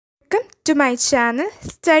to my channel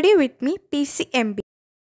Study with me PCMB.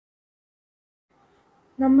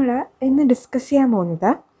 നമ്മൾ ഇന്ന് discuss ചെയ്യാൻ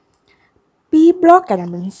പോകുന്നത് പി ബ്ലോക്ക്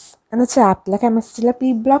എലമെൻറ്റ്സ് എന്ന ചാപ്റ്ററിലെ കെമിസ്ട്രിയിലെ പി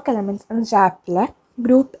ബ്ലോക്ക് എലമെൻറ്റ്സ് എന്ന ചാപ്റ്ററിലെ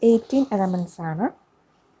ഗ്രൂപ്പ് 18 എലമെൻറ്റ്സ് ആണ്.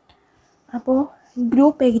 അപ്പോൾ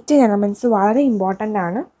ഗ്രൂപ്പ് 18 എലമെൻറ്റ്സ് വളരെ ഇമ്പോർട്ടൻ്റ്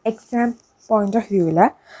ആണ് എക്സാം പോയിൻ്റ് ഓഫ് വ്യൂവിൽ.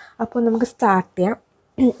 അപ്പോൾ നമുക്ക് സ്റ്റാർട്ട് ചെയ്യാം.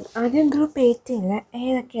 ആദ്യം ഗ്രൂപ്പ് 18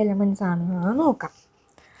 ഏതൊക്കെ എലമെൻറ്റ്സ് ആണെന്നാണ് നോക്കാം.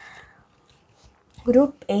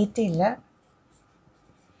 Group 18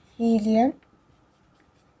 helium,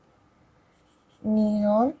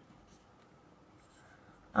 neon,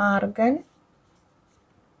 argon,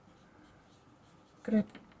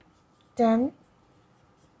 krypton,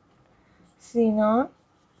 xenon,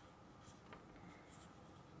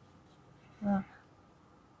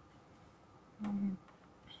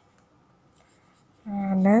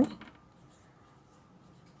 ആനൻ,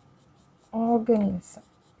 organism.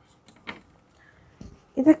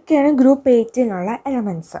 ഇതൊക്കെയാണ് ഗ്രൂപ്പ് 18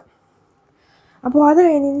 എലമെൻറ്റ്സ്. അപ്പോൾ അത്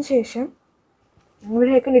കഴിഞ്ഞതിന് ശേഷം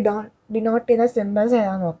ഇവിടെയൊക്കെ ഡിനോട്ട് ചെയ്ത സിമ്പിൾസ്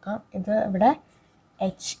ഏതാ നോക്കാം. ഇത് ഇവിടെ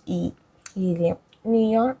HE ഹീലിയം,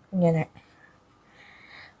 നിയോൺ ഇങ്ങനെ,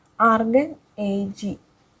 argon AG,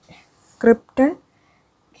 krypton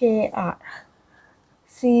KR,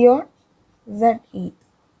 Zion ZE,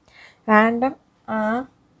 random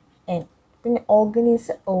RN, പിന്നെ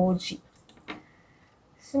ഓർഗനീസ് OG.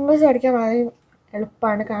 സിമ്പിൾസ് പഠിക്കാൻ വളരെ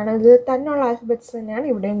എളുപ്പമാണ്, കാരണം ഇത് തന്നെയുള്ള ആൽഫബറ്റ്സ് തന്നെയാണ്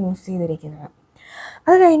ഇവിടെയും യൂസ് ചെയ്തിരിക്കുന്നത്.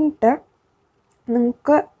 അത് കഴിഞ്ഞിട്ട്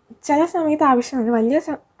നിങ്ങൾക്ക് ചില സമയത്ത് ആവശ്യമാണ്, വലിയ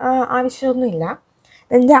ആവശ്യമൊന്നുമില്ല.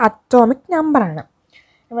 ഇതിൻ്റെ അറ്റോമിക് നമ്പറാണ്.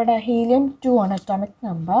 ഇവിടെ ഹീലിയം 2 ആണ് അറ്റോമിക്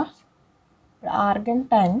നമ്പർ, ആർഗൺ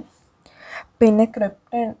 10, പിന്നെ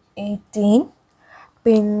ക്രിപ്റ്റൺ 18,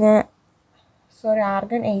 പിന്നെ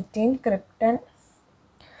ആർഗൺ 18, ക്രിപ്റ്റൺ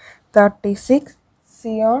 36,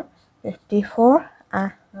 സിയോൺ 54,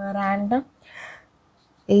 റാൻഡം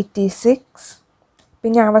 86,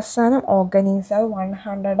 പിന്നെ അവസാനം ഓർഗനീസർ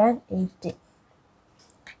 180.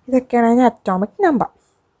 ഇതൊക്കെയാണ് അതിൻ്റെ അറ്റോമിക് നമ്പർ.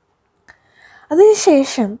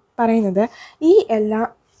 അതിനുശേഷം പറയുന്നത് ഈ എല്ലാ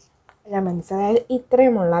എലമെൻറ്റ്സ്, അതായത്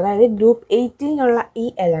ഇത്രയുമുള്ള, അതായത് ഗ്രൂപ്പ് 18 ഈ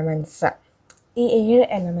എലമെൻറ്റ്സ്, ഈ 7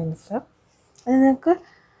 എലമെൻറ്റ്സ്, അത് നിങ്ങൾക്ക്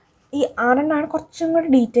ഈ 6 കുറച്ചും കൂടി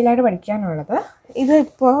ഡീറ്റെയിൽ ആയിട്ട് പഠിക്കാനുള്ളത്. ഇത്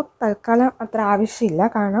ഇപ്പോൾ തൽക്കാലം അത്ര ആവശ്യമില്ല,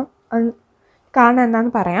 കാരണം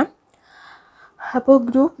എന്താണെന്ന് പറയാം. അപ്പോൾ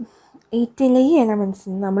ഗ്രൂപ്പ് 18 ഈ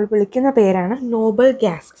എലമെൻറ്റ്സിന് നമ്മൾ വിളിക്കുന്ന പേരാണ് നോബൽ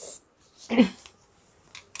ഗ്യാസസ്.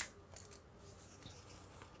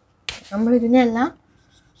 നമ്മൾ ഇതിനെല്ലാം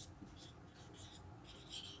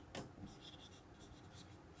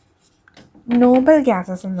നോബൽ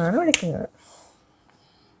ഗ്യാസസ് എന്നാണ് വിളിക്കുന്നത്.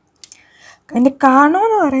 അതിൻ്റെ കാരണം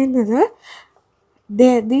എന്ന് പറയുന്നത്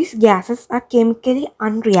these gases R chemically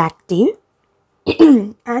അൺറിയാക്റ്റീവ്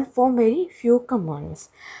and form very few components.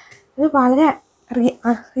 ഇത് വളരെ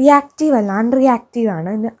റിയാക്റ്റീവ് അല്ല,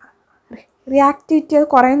 അൺറിയാക്റ്റീവാണ്. റിയാക്ടിവിറ്റി അത്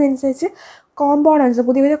കുറയുന്നതനുസരിച്ച് കോമ്പൗണ്ടൻസ്,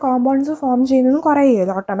 പുതിയ പുതിയ കോമ്പൗണ്ട്സ് ഫോം ചെയ്യുന്നതും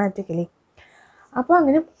കുറയുമല്ലോ ഓട്ടോമാറ്റിക്കലി. അപ്പോൾ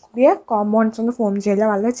അങ്ങനെ പുതിയ കോമ്പൗണ്ട്സ് ഒന്നും ഫോം ചെയ്യില്ല,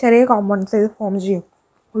 വളരെ ചെറിയ കോമ്പൗണ്ട്സ് ഇത് ഫോം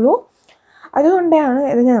ചെയ്യുള്ളൂ. അതുകൊണ്ടാണ്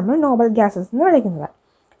ഇതിനെ നമ്മൾ നോബൽ ഗ്യാസസ് എന്ന് വിളിക്കുന്നത്.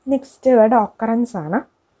 നെക്സ്റ്റ് ഇവിടെ ഒക്കറൻസ് ആണ്.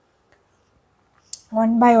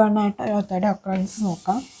 1 by 1 ആയിട്ട് ഓരോരുത്തരുടെ ഒക്കറൻസ്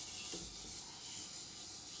നോക്കാം.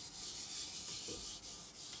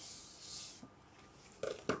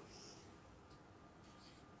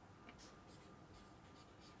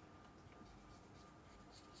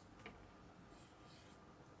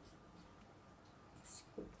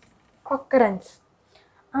 ഒക്കറൻസ്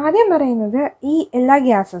ആദ്യം പറയുന്നത് ഈ എല്ലാ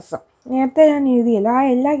ഗ്യാസസും, നേരത്തെ ഞാൻ എഴുതിയല്ല, ആ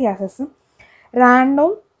എല്ലാ ഗ്യാസസും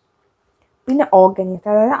റാൻഡവും പിന്നെ ഓർഗനീസ്,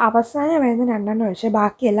 അതായത് അവസാനം വരുന്ന 2 ഒഴിച്ച്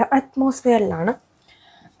ബാക്കിയെല്ലാം അറ്റ്മോസ്ഫിയറിലാണ്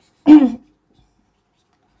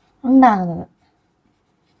ഉണ്ടാകുന്നത്.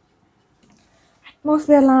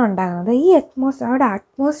 ഈ അവിടെ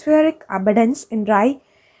atmospheric അബഡൻസ് in dry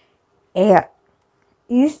air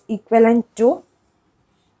is equivalent to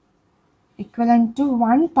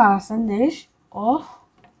 1% of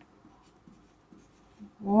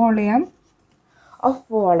volume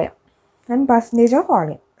and percentage of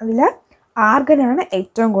volume. അതിൽ ആർഗനാണ്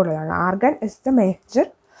ഏറ്റവും കൂടുതലാണ്. Argon is the major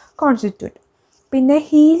constitute. പിന്നെ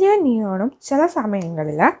ഹീലിയം, നിയോണും ചില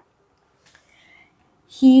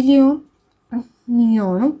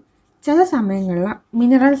സമയങ്ങളിൽ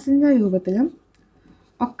മിനറൽസിൻ്റെ രൂപത്തിലും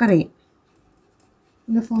ഒക്കർ ചെയ്യും,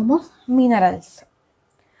 in the form of minerals.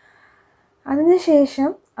 അതിനുശേഷം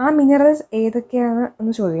ആ മിനറൽസ് ഏതൊക്കെയാണ്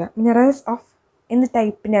എന്ന് ചോദിക്കാം. മിനറൽസ് ഓഫ് എന്ത്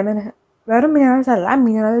ടൈപ്പിൻ്റെ, വെറും മിനറൽസ് അല്ല,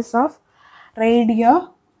 minerals of radio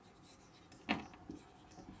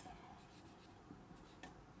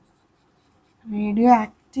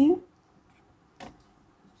active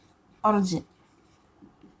origin.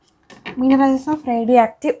 Minerals of radio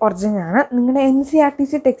active origin ആണ്. നിങ്ങളുടെ NCERT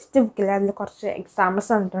ടെക്സ്റ്റ് ബുക്കിൽ അതിൽ കുറച്ച് എക്സാമ്പിൾസ്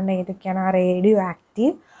തന്നിട്ടുണ്ട് ഏതൊക്കെയാണ് ആ റേഡിയോ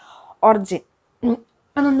ആക്റ്റീവ് ഒറിജിൻ.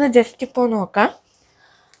 അതൊന്ന് ജസ്റ്റ് ഇപ്പോൾ നോക്കാം.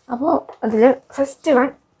 അപ്പോൾ അതിൽ first one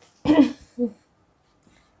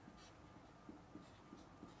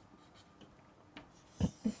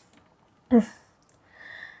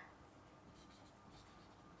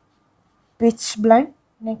pitch blend,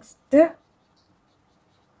 next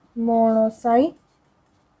monocyte,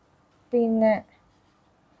 പിന്നെ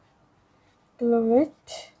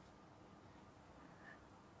ഫ്ലൂയിഡ്.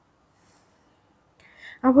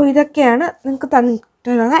 അപ്പോൾ ഇതൊക്കെയാണ് നിങ്ങൾക്ക്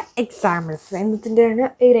തന്നിട്ടുള്ള എക്സാമ്പിൾസ് എന്നതിൻ്റെയാണ്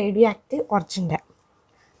ഈ radio active ഒറിജിൻ്റെ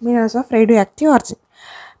minerals of radio active origin.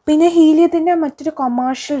 പിന്നെ ഹീലിയത്തിൻ്റെ മറ്റൊരു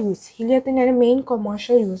കൊമേഴ്ഷ്യൽ യൂസ്, ഹീലിയത്തിൻ്റെ ഒരു മെയിൻ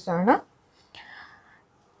കൊമേഴ്ഷ്യൽ യൂസാണ്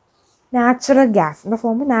നാച്ചുറൽ ഗ്യാസിൻ്റെ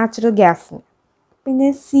ഫോം നാച്ചുറൽ ഗ്യാസിന്. പിന്നെ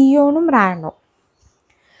സിയോണും റാൻഡം.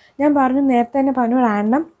 ഞാൻ പറഞ്ഞു നേരത്തെ തന്നെ പറഞ്ഞു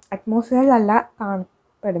റാൻഡം അറ്റ്മോസ്ഫിയറിലല്ല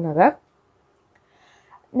കാണപ്പെടുന്നത്.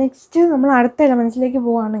 നെക്സ്റ്റ് നമ്മൾ അടുത്ത എലമെൻസിലേക്ക്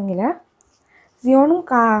പോവുകയാണെങ്കിൽ സിയോണും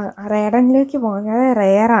റേഡനിലേക്ക് പോകുന്നത്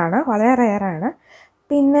റെയറാണ്, വളരെ റെയറാണ്.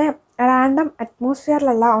 പിന്നെ റാൻഡം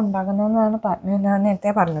അറ്റ്മോസ്ഫിയറിലല്ല ഉണ്ടാകുന്നതെന്നാണ് ഞാൻ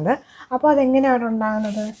നേരത്തെ പറഞ്ഞത്. അപ്പോൾ അതെങ്ങനെയാണ്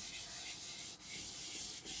ഉണ്ടാകുന്നത്?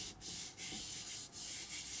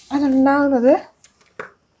 അതുണ്ടാകുന്നത്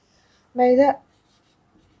by the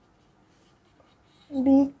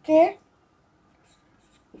decay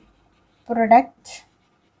product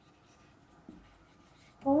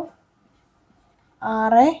of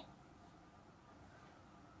Ra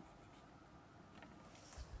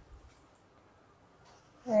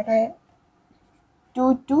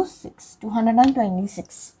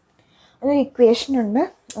 226 ഒരു ഇക്വേഷൻ ഉണ്ട്,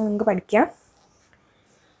 അത് നിങ്ങൾക്ക് പഠിക്കാം.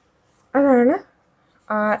 അതാണ്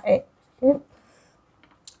Ra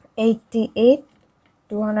 88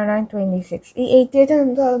 226. ഈ 88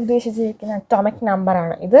 എന്താ ഉദ്ദേശിച്ചിരിക്കുന്നത്? അറ്റോമിക്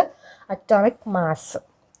നമ്പറാണ്. ഇത് അറ്റോമിക് മാസ്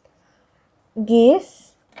ഗീസ്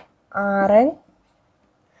Rn.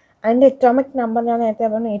 അതിൻ്റെ അറ്റോമിക് നമ്പർ ഞാൻ നേരത്തെ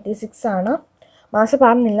പറഞ്ഞു 86 ആണ്. മാസ്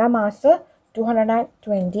പറഞ്ഞില്ല, മാസ്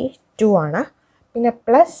 222 ആണ്. പിന്നെ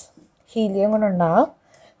പ്ലസ് ഹീലിയം കൂടെ ഉണ്ടാകും.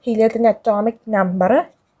 ഹീലിയത്തിൻ്റെ atomic number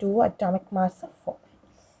 2, atomic mass 4.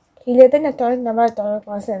 ഹീലിയത്തിൻ്റെ atomic number atomic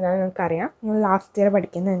mass എന്താണെന്ന് നിങ്ങൾക്കറിയാം, നിങ്ങൾ ലാസ്റ്റ് ഇയർ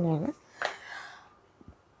പഠിക്കുന്നത് തന്നെയാണ്.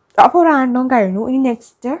 അപ്പോൾ റാൻഡം കഴിഞ്ഞു. ഇനി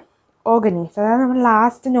നെക്സ്റ്റ് ഓർഗനീസ്, അതായത് നമ്മുടെ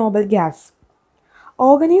ലാസ്റ്റ് നോബൽ ഗ്യാസ്.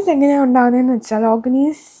 ഓർഗനീസ് എങ്ങനെയാണ് ഉണ്ടാകുന്നതെന്ന് വെച്ചാൽ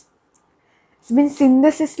ഓർഗനീസ് been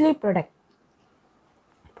സിന്തസിസ്ലി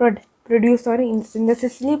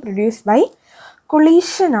produced by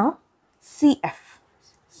collision of CF.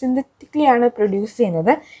 Synthetically ആണ് പ്രൊഡ്യൂസ്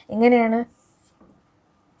ചെയ്യുന്നത്. എങ്ങനെയാണ്?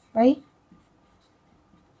 By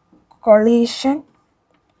collision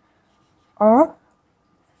of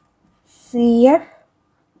CF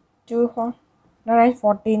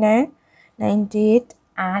 249 98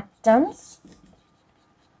 atoms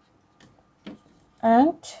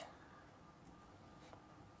and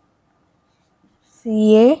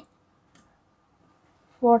Ca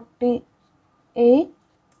 48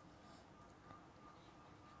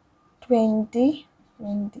 20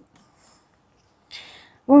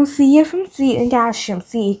 അപ്പോൾ CFും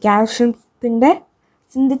കാൽഷ്യത്തിൻ്റെ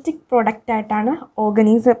സിന്തറ്റിക് പ്രൊഡക്റ്റായിട്ടാണ്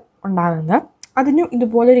ഓർഗനീസം ഉണ്ടാകുന്നത്. അതിനും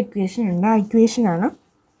ഇതുപോലൊരു ഇക്വേഷൻ ഉണ്ട്. ആ ഇക്വേഷനാണ്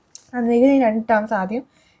അതിലേക്ക് 2 ടേംസ് ആദ്യം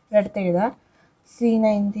എടുത്ത് എഴുതുക.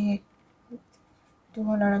 C98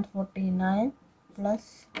 249 plus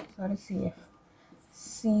CF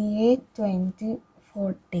Ca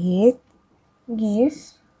 2048 gives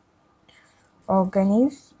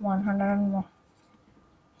ഓർഗനീസ്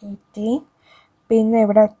 118. പിന്നെ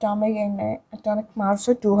ഇവിടെ അറ്റോമിക്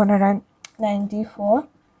മാസ് 294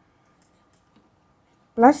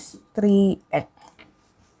 പ്ലസ് 3n.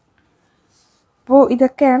 അപ്പോൾ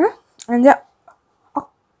ഇതൊക്കെയാണ് അതിൻ്റെ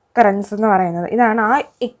ഒക്കറൻസ് എന്ന് പറയുന്നത്. ഇതാണ് ആ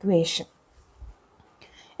ഇക്വേഷൻ.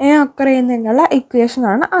 ഒക്കർ ചെയ്യുന്നതിനുള്ള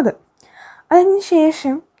ഇക്വേഷനാണ് അത്. അതിന്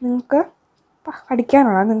ശേഷം നിങ്ങൾക്ക്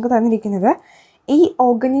പഠിക്കാനുള്ളത് നിങ്ങൾക്ക് തന്നിരിക്കുന്നത് ഈ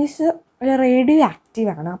ഓർഗനീസ് ഒരു റേഡിയോ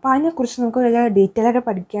ആക്റ്റീവാണ്. അപ്പോൾ അതിനെക്കുറിച്ച് നമുക്ക് വലിയ ഡീറ്റെയിൽ ആയിട്ട്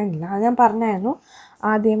പഠിക്കാനില്ല. അത് ഞാൻ പറഞ്ഞായിരുന്നു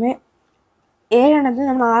ആദ്യമേ 7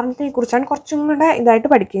 നമ്മൾ 6 കുറിച്ചാണ് കുറച്ചും കൂടെ ഇതായിട്ട്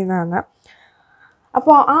പഠിക്കുന്നതാണ്.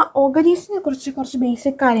 അപ്പോൾ ആ ഓർഗനീസിനെ കുറിച്ച് കുറച്ച്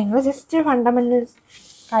ബേസിക് കാര്യങ്ങൾ, ജസ്റ്റ് ഫണ്ടമെൻ്റൽ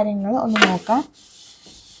കാര്യങ്ങൾ ഒന്ന് നോക്കാം.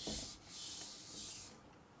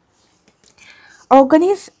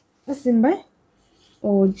 ഓർഗനീസ് സിമ്പിൾ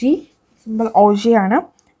OG ആണ്.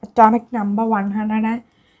 അറ്റോമിക് നമ്പർ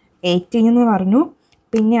 118 എന്ന് പറഞ്ഞു.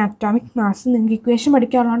 പിന്നെ അറ്റോമിക് മാസ് നിങ്ങൾക്ക് ഇക്വേഷൻ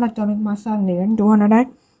പഠിക്കാറുണ്ട്. അറ്റോമിക് മാസ് അറിഞ്ഞിരിക്കണം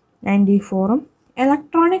 294.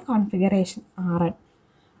 ഇലക്ട്രോണിക് കോൺഫിഗറേഷൻ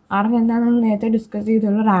Rn എന്താണെന്ന് നേരത്തെ ഡിസ്കസ്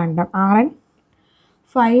ചെയ്തുള്ള റാൻഡം Rn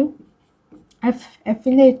 5 F.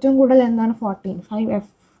 Fൻ്റെ ഏറ്റവും കൂടുതൽ എന്താണ് 14, 5F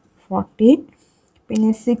 14.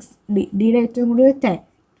 പിന്നെ 6D, ഡിയുടെ ഏറ്റവും കൂടുതൽ 10,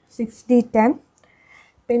 6D 10.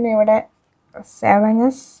 പിന്നെ ഇവിടെ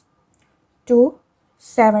 7S2,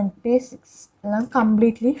 7P6 എല്ലാം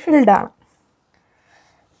കംപ്ലീറ്റ്ലി ഫിൽഡ് ആണ്.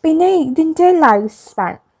 പിന്നെ ഇതിൻ്റെ life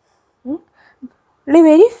span,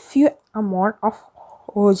 very few amount of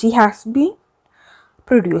OG has been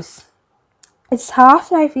produced. Its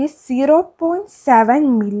half-life is 0.7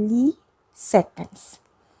 milliseconds.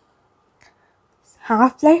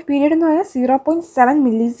 half-life period എന്ന് പറഞ്ഞാൽ 0.7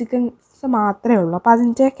 milliseconds മാത്രമേ ഉള്ളൂ. അപ്പോൾ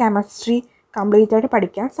അതിൻ്റെ കെമിസ്ട്രി കംപ്ലീറ്റ് ആയിട്ട്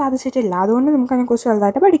പഠിക്കാൻ സാധിച്ചിട്ടില്ല. അതുകൊണ്ട് നമുക്ക് അതിനെക്കുറിച്ച്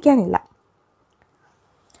വലുതായിട്ട് പഠിക്കാനില്ല.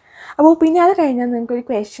 അപ്പോൾ പിന്നെ അത് കഴിഞ്ഞാൽ നിങ്ങൾക്കൊരു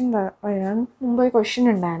ക്വസ്റ്റ്യൻ പറയാൻ മുമ്പ് ഒരു ക്വസ്റ്റ്യൻ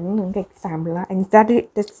ഉണ്ടായിരുന്നു നിങ്ങൾക്ക് എക്സാമ്പിൾ NCERT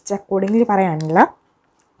ടെസ്റ്റ് അക്കോർഡിംഗ്ലി പറയുകയാണെങ്കിൽ,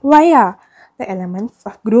 why are the elements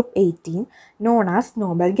of group 18 known as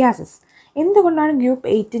Nobel gases? എന്തുകൊണ്ടാണ് ഗ്രൂപ്പ്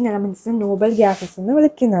 18 എലമെൻറ്റ്സ് നോബൽ ഗ്യാസസ് എന്ന്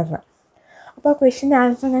വിളിക്കുന്നത്? അപ്പോൾ ക്വസ്റ്റ്യൻ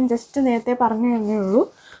ആൻസർ ഞാൻ ജസ്റ്റ് നേരത്തെ പറഞ്ഞു തന്നേ ഉള്ളൂ.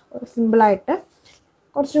 സിമ്പിളായിട്ട്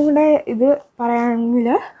കുറച്ചും കൂടെ ഇത് പറയുകയാണെങ്കിൽ,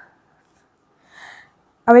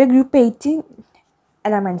 അവർ ഗ്രൂപ്പ് 18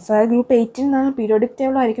 എലമെൻറ്റ്സ്, അതായത് ഗ്രൂപ്പ് 18 എന്നാണ് പീരിയോഡിക്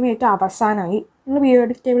ടേബിൾ ആയിരിക്കും ഏറ്റവും അവസാനമായി. നിങ്ങൾ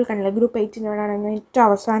പീരിയോഡിക് ടേബിൾ കണ്ടില്ല, ഗ്രൂപ്പ് 18 എവിടെയാണെന്ന് ഏറ്റവും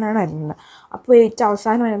അവസാനമാണ് വരുന്നത്. അപ്പോൾ ഏറ്റവും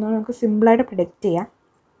അവസാനം വരുന്നത് നമുക്ക് സിമ്പിളായിട്ട് പ്രിഡിക്റ്റ് ചെയ്യാം.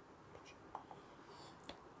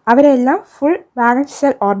 അവരെല്ലാം full വാലൻസ്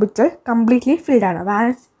shell orbital completely filled ആണ്.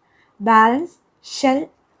 Balance shell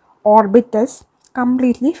orbitals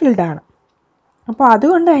completely filled ആണ്. അപ്പോൾ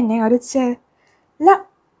അതുകൊണ്ട് തന്നെ ഒരു ചില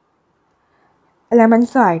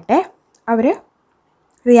എലമെൻസുമായിട്ട് അവർ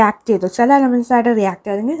റിയാക്ട് ചെയ്തു, ചില എലമെൻസായിട്ട് റിയാക്ട്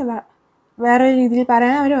ചെയ്തു. അല്ലെങ്കിൽ വേറൊരു രീതിയിൽ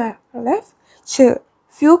പറയാൻ അവർ വളരെ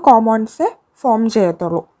ഫ്യൂ കോമ്പൗണ്ട്സ് ഫോം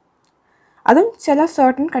ചെയ്യത്തുള്ളൂ. അതും ചില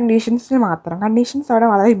സർട്ടൺ കണ്ടീഷൻസിന് മാത്രം. കണ്ടീഷൻസ് അവിടെ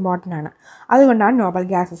വളരെ ഇമ്പോർട്ടൻ്റ് ആണ്. അതുകൊണ്ടാണ് നോബൽ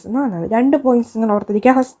ഗ്യാസസ് എന്ന് പറയുന്നത്. 2 പോയിൻറ്റ്സ് നിങ്ങൾ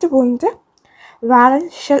ഓർത്തിരിക്കുക. First point,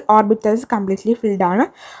 വാലൻസ് shell orbitals completely filled ആണ്.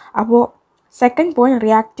 അപ്പോൾ second point,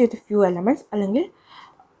 react with few elements അല്ലെങ്കിൽ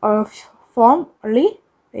ഫോം ഓൺലി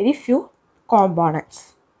വെരി ഫ്യൂ കോമ്പോണൻറ്റ്സ്.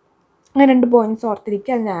 അങ്ങനെ 2 പോയിൻറ്റ്സ്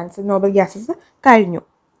ഓർത്തിരിക്കുക. അതിൻ്റെ ആൻസർ നോബൽ ഗ്യാസസ് കഴിഞ്ഞു.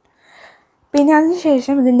 പിന്നെ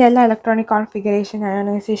അതിനുശേഷം ഇതിൻ്റെ എല്ലാ electronic configuration,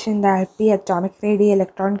 ionisation enthalpy, atomic റേഡി,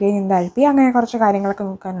 ഇലക്ട്രോൺ ഗെയിൻ എൻതാൽപ്പി, അങ്ങനെ കുറച്ച് കാര്യങ്ങളൊക്കെ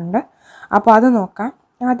നോക്കാനുണ്ട്. അപ്പോൾ അത് നോക്കാം.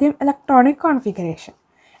 ആദ്യം ഇലക്ട്രോണിക് കോൺഫിഗറേഷൻ.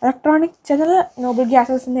 ചില നോബൽ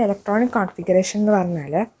ഗ്യാസസിൻ്റെ ഇലക്ട്രോണിക് കോൺഫിഗറേഷൻ എന്ന്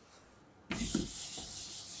പറഞ്ഞാൽ,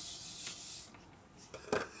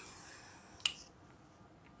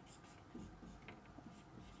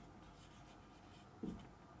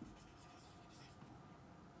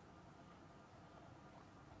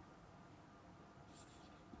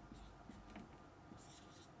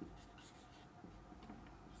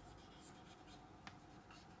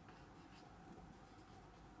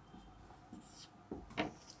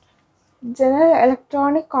 ജനറൽ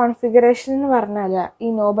ഇലക്ട്രോണിക് കോൺഫിഗറേഷൻ എന്ന് പറഞ്ഞാൽ ഈ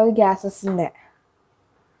നോബൽ ഗ്യാസസിൻ്റെ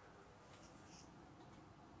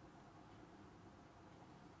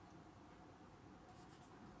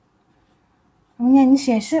അതിന്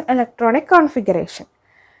ശേഷം ഇലക്ട്രോണിക് കോൺഫിഗറേഷൻ.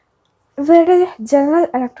 ഇവരുടെ ജനറൽ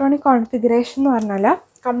ഇലക്ട്രോണിക് കോൺഫിഗറേഷൻ എന്ന് പറഞ്ഞാൽ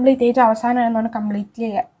കംപ്ലീറ്റ് ഏറ്റവും അവസാനം എന്നാണ് കംപ്ലീറ്റ്ലി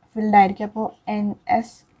ഫിൽഡ് ആയിരിക്കും. അപ്പോൾ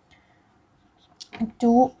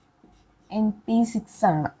NS2 NP6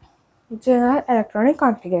 ആണ് ജനറൽ ഇലക്ട്രോണിക്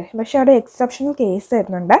കോൺഫിഗറേഷൻ. പക്ഷേ അവിടെ എക്സെപ്ഷണൽ കേസ്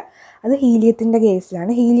വരുന്നുണ്ട്. അത് ഹീലിയത്തിൻ്റെ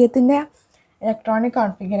കേസിലാണ്. ഹീലിയത്തിൻ്റെ ഇലക്ട്രോണിക്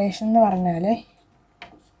കോൺഫിഗറേഷൻ എന്ന് പറഞ്ഞാൽ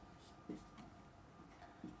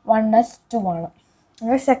 1s2 ആണ്.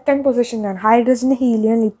 അത് സെക്കൻഡ് പൊസിഷനിലാണ്. ഹൈഡ്രജൻ,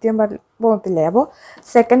 ഹീലിയം, ലിത്യം പോകത്തില്ലേ, അപ്പോൾ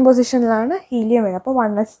സെക്കൻഡ് പൊസിഷനിലാണ് ഹീലിയം വരുന്നത്. അപ്പോൾ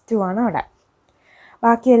 1s2 ആണ് അവിടെ.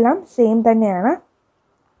 ബാക്കിയെല്ലാം സെയിം തന്നെയാണ്.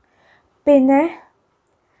 പിന്നെ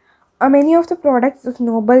many of the products of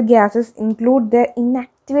noble gases include their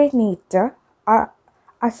inactivate nature are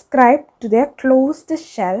ascribed to their closed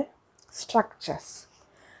shell structures.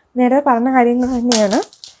 നേരത്തെ പറഞ്ഞ കാര്യങ്ങൾ തന്നെയാണ്.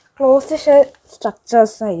 ക്ലോസ്ഡ് ഷെൽ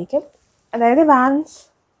സ്ട്രക്ചേഴ്സ് ആയിരിക്കും. അതായത് വാലൻസ്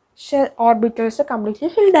ഷെൽ ഓർബിറ്റൽസ് കംപ്ലീറ്റ്ലി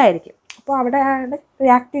ഫിൽഡ് ആയിരിക്കും. അപ്പോൾ അവിടെ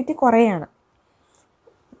റിയാക്ടിവിറ്റി കുറയാണ്.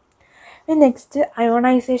 Next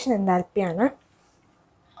ionisation എൻതാൽപ്പിയാണ്.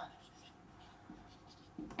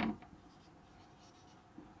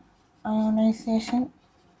 അയോണൈസേഷൻ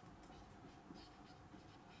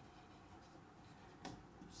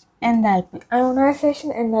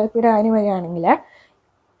എൻതാൽപ്പിയുടെ കാര്യം വരികയാണെങ്കിൽ,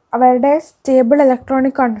 അവരുടെ സ്റ്റേബിൾ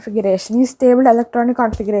ഇലക്ട്രോണിക് കോൺഫിഗറേഷൻ, ഈ സ്റ്റേബിൾ ഇലക്ട്രോണിക്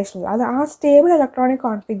കോൺഫിഗറേഷൻ, അത് ആ സ്റ്റേബിൾ ഇലക്ട്രോണിക്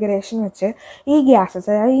കോൺഫിഗറേഷൻ വെച്ച് ഈ ഗ്യാസസ്,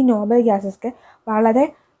 അതായത് ഈ നോബൽ ഗ്യാസസ്ക്ക് വളരെ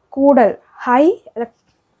കൂടുതൽ ഹൈ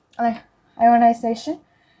അയോണൈസേഷൻ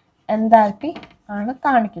എൻതാൽപ്പി ആണ്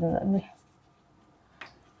കാണിക്കുന്നത്.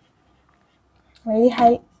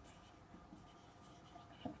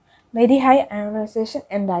 Very high ionisation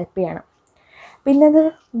എൻതാൽപ്പിയാണ്. പിന്നെ അത്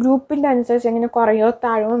ഗ്രൂപ്പിൻ്റെ അനുസരിച്ച് എങ്ങനെ കുറയോ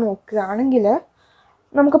താഴോ നോക്കുകയാണെങ്കിൽ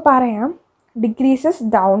നമുക്ക് പറയാം, decreases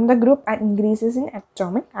down the group and increases in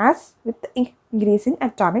atomic as with increase in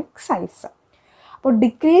atomic size. അപ്പോൾ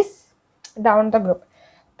ഡിക്രീസ് ഡൗൺ ദ ഗ്രൂപ്പ്,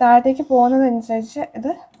 താഴത്തേക്ക് പോകുന്നതനുസരിച്ച്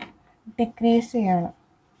ഇത് ഡിക്രീസ് ചെയ്യണം.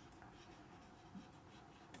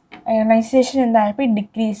 Ionisation എന്തായപ്പോൾ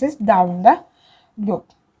decreases down the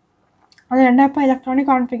group. അത് രണ്ടായപ്പോൾ ഇലക്ട്രോണിക്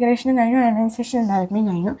കോൺഫിഗറേഷനും കഴിഞ്ഞു, അയോണൈസേഷൻ എന്തായാലും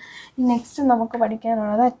കഴിഞ്ഞു. നെക്സ്റ്റ് നമുക്ക്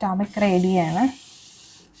പഠിക്കാനുള്ളത് അറ്റോമിക് റേഡിയാണ്.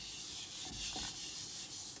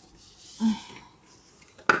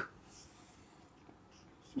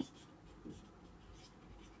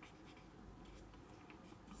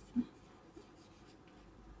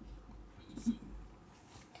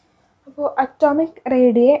 അപ്പോൾ അറ്റോമിക്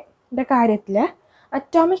റേഡിയയുടെ കാര്യത്തിൽ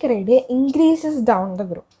atomic റേഡിയ increases down the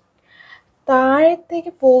group.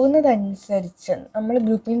 താഴത്തേക്ക് പോകുന്നതനുസരിച്ച്, നമ്മൾ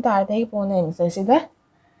ഗ്രൂപ്പിൽ നിന്ന് താഴത്തേക്ക് പോകുന്നതനുസരിച്ച് ഇത്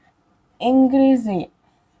ഇൻക്രീസ് ചെയ്യും.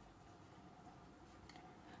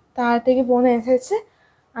 താഴത്തേക്ക് പോകുന്നതനുസരിച്ച്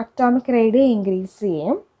അറ്റോമിക് റേഡിയ ഇൻക്രീസ്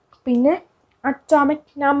ചെയ്യും. പിന്നെ അറ്റോമിക്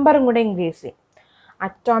നമ്പറും കൂടെ ഇൻക്രീസ് ചെയ്യും.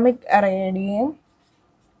 അറ്റോമിക് റേഡിയം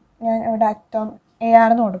ഞാൻ ഇവിടെ AR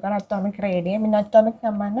എന്ന് കൊടുക്കണം, അറ്റോമിക് റേഡിയം. പിന്നെ അറ്റോമിക്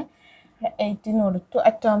നമ്പറിന് 18 കൊടുത്തു.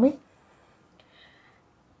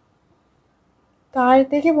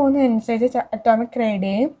 താഴത്തേക്ക് പോകുന്നതനുസരിച്ച് അറ്റോമിക്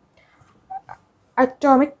റേഡിയയും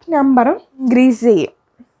അറ്റോമിക് നമ്പറും ഇൻക്രീസ് ചെയ്യും.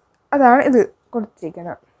 അതാണ് ഇത്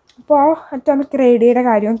കൊടുത്തിരിക്കുന്നത്. അപ്പോൾ അറ്റോമിക് റേഡിയയുടെ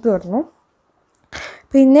കാര്യം തീർന്നു.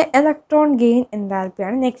 പിന്നെ ഇലക്ട്രോൺ ഗെയിൻ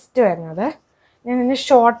എൻതാൽപ്പിയാണ് നെക്സ്റ്റ് വരുന്നത്. ഞാൻ ഇതിന്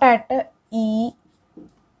ഷോർട്ടായിട്ട്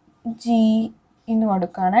EG എന്ന്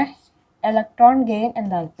കൊടുക്കുകയാണ്, ഇലക്ട്രോൺ ഗെയിൻ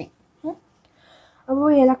എൻതാൽപ്പി. അപ്പോൾ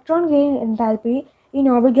ഇലക്ട്രോൺ ഗെയിൻ എൻതാൽപ്പി ഈ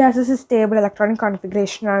Nobel gases stable electronic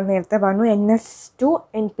configuration ആണ് നേരത്തെ പറഞ്ഞു, NS2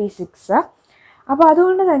 NP6. അപ്പോൾ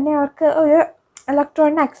അതുകൊണ്ട് തന്നെ അവർക്ക് ഒരു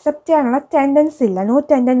ഇലക്ട്രോണിനെ അക്സെപ്റ്റ് ചെയ്യാനുള്ള ടെൻഡൻസി ഇല്ല, no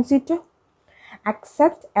tendency to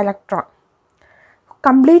accept electron.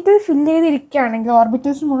 Complete fill ചെയ്തിരിക്കുകയാണെങ്കിൽ,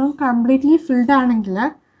 orbitals മുഴുവൻ കംപ്ലീറ്റ്ലി ഫിൽഡ് ആണെങ്കിൽ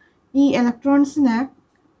ഈ ഇലക്ട്രോൺസിനെ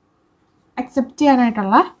അക്സെപ്റ്റ്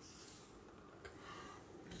ചെയ്യാനായിട്ടുള്ള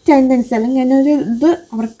ടെൻഡൻസി അല്ലെങ്കിൽ അങ്ങനൊരു ഇത്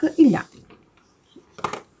അവർക്ക് ഇല്ല.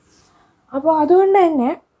 അപ്പോൾ അതുകൊണ്ട് തന്നെ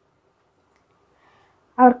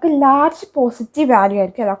അവർക്ക് ലാർജ് പോസിറ്റീവ് വാല്യൂ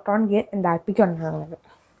ആയിരിക്കും ഇലക്ട്രോൺ ഗെയിൻ എൻതാൽപ്പിക്ക് ഉണ്ടാകുന്നത്.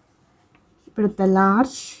 ഇപ്പോഴത്തെ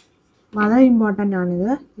ലാർജ് വളരെ ഇമ്പോർട്ടൻ്റ്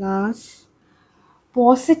ആണിത്. ലാർജ്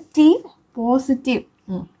പോസിറ്റീവ്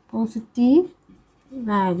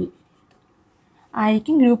വാല്യൂ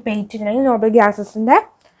ആയിരിക്കും ഗ്രൂപ്പ് 8 അല്ലെങ്കിൽ നോബൽ ഗ്യാസസിൻ്റെ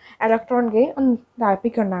ഇലക്ട്രോൺ ഗെയിൻ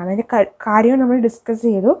എൻതാൽപ്പിക്കുണ്ടാകുന്നത്. അതിൻ്റെ കാര്യം നമ്മൾ ഡിസ്കസ്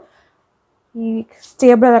ചെയ്തു. ഈ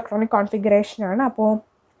സ്റ്റേബിൾ ഇലക്ട്രോണിക് കോൺഫിഗറേഷനാണ്. അപ്പോൾ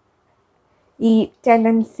ഈ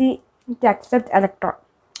ടെൻഡൻസി ടു അക്സെപ്റ്റ് ഇലക്ട്രോൺ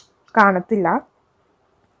കാണത്തില്ല.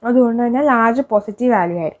 അതുകൊണ്ട് തന്നെ ലാർജ് പോസിറ്റീവ്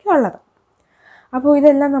വാല്യൂ ആയിരിക്കും ഉള്ളത്. അപ്പോൾ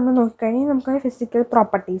ഇതെല്ലാം നമ്മൾ നോക്കിക്കഴിഞ്ഞാൽ നമുക്ക് ഫിസിക്കൽ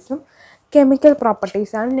പ്രോപ്പർട്ടീസും കെമിക്കൽ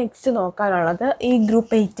പ്രോപ്പർട്ടീസാണ് നെക്സ്റ്റ് നോക്കാനുള്ളത് ഈ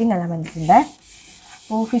ഗ്രൂപ്പ് 18 എലമെൻറ്റ്സിൻ്റെ.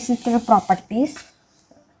 അപ്പോൾ ഫിസിക്കൽ പ്രോപ്പർട്ടീസ്,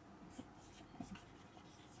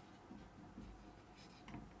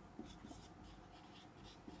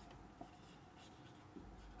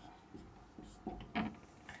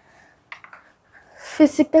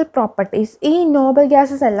 ഫിസിക്കൽ പ്രോപ്പർട്ടീസ്. ഈ നോബൽ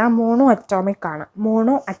ഗ്യാസസ് എല്ലാം മോണോ അറ്റോമിക് ആണ്.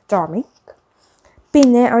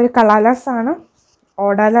 പിന്നെ അവർ കളർലെസ് ആണ്,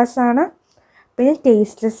 ഓഡർലെസ് ആണ്, പിന്നെ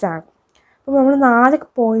ടേസ്റ്റ്ലെസ് ആണ്. അപ്പോൾ നമ്മൾ 4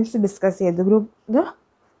 പോയിൻറ്റ്സ് ഡിസ്കസ് ചെയ്തു.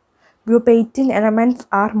 Group 18 elements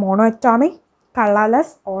are mono atomic,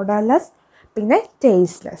 colourless, ഓഡർലെസ്, പിന്നെ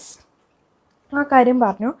ടേസ്റ്റ്ലെസ്. ആ കാര്യം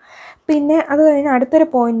പറഞ്ഞു. പിന്നെ അത് കഴിഞ്ഞ് അടുത്തൊരു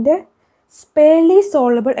പോയിൻറ്റ് സ്പെയർലി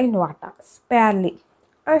സോളുബിൾ ഇൻ വാട്ടർ. സ്പെയർലി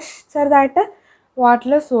ചെറുതായിട്ട്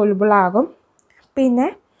വാട്ടറിൽ സോളുബിൾ ആകും. പിന്നെ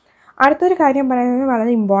അടുത്തൊരു കാര്യം പറയുന്നത്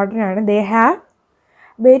വളരെ ഇമ്പോർട്ടൻ്റ് ആണ്. They have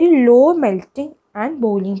very low melting and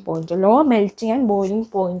boiling point. Low melting and boiling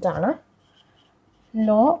point ആണ്.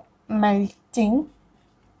 Low melting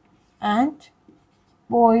and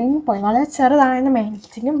boiling point വളരെ ചെറുതാണ്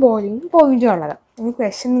മെൽറ്റിങ്ങും ബോയിലിംഗ് പോയിൻറ്റും ഉള്ളത്. ഈ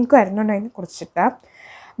ക്വസ്റ്റ്യൻ നിങ്ങൾക്ക് വരുന്നുണ്ട് അതിനെ കുറിച്ചിട്ട്.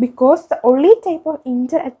 Because the only type of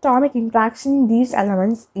inter-atomic interaction in these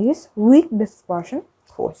elements is weak dispersion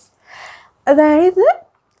force. അതായത്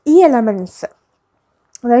ഈ എലമെൻറ്റ്സ്,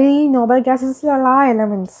 അതായത് ഈ നോബൽ ഗ്യാസസിലുള്ള ആ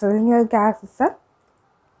എലമെൻറ്റ്സ് അല്ലെങ്കിൽ gases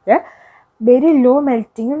very low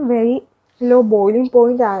മെൽറ്റിങ്ങും very low boiling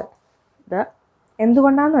point ആയത്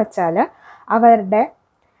എന്തുകൊണ്ടാണെന്ന് വെച്ചാൽ അവരുടെ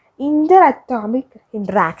ഇൻ്റർ അറ്റോമിക്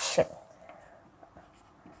ഇൻട്രാക്ഷൻ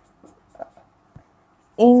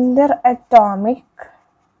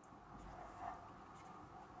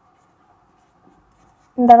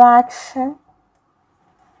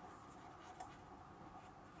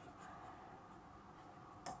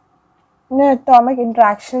അറ്റോമിക്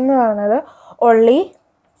ഇൻട്രാക്ഷൻ എന്ന് പറയുന്നത് only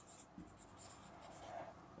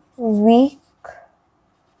weak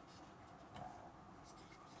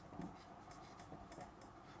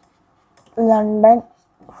ലണ്ടൻ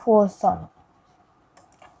ഫോഴ്സാണ്.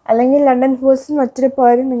 അല്ലെങ്കിൽ ലണ്ടൻ ഫോഴ്സിന് മറ്റൊരു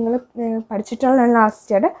പേര് നിങ്ങൾ പഠിച്ചിട്ടുള്ള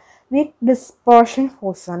ലാസ്റ്റ് ഇയർ വീക്ക് ഡിസ്പേർഷൻ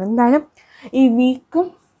ഫോഴ്സാണ്. എന്തായാലും ഈ വീക്കും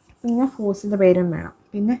പിന്നെ ഫോഴ്സിൻ്റെ പേരും വേണം.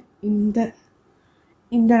 പിന്നെ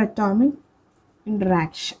ഇന്റർ അറ്റോമിക്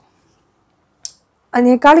ഇൻട്രാക്ഷൻ,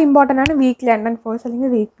 അതിനേക്കാൾ ഇമ്പോർട്ടൻ്റ് ആണ് വീക്ക് ലണ്ടൻ ഫോഴ്സ്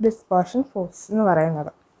അല്ലെങ്കിൽ വീക്ക് ഡിസ്പേർഷൻ ഫോഴ്സ് എന്ന്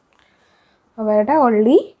പറയുന്നത്. അവരുടെ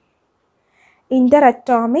only Inter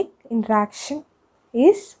atomic interaction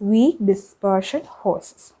is week dispersion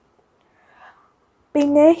forces.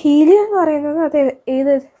 പിന്നെ ഹീലിയം എന്ന് പറയുന്നത് അത്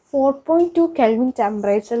ഏത് 4.2 കെൽവിൻ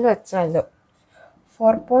ടെമ്പറേച്ചറിൽ വെച്ചാലോ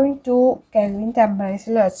 4.2 കെൽവിൻ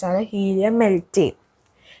ടെമ്പറേച്ചറിൽ വെച്ചാൽ ഹീലിയം മെൽറ്റ് ചെയ്യും.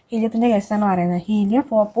 ഹീലിയത്തിൻ്റെ കേസാണ് പറയുന്നത്. ഹീലിയം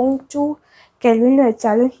 4.2 കെൽവിനിൽ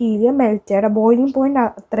വെച്ചാലും ഹീലിയം മെൽറ്റ് ചെയ്യുടെ ബോയിലിംഗ് പോയിൻ്റ്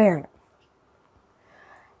അത്രയാണ്.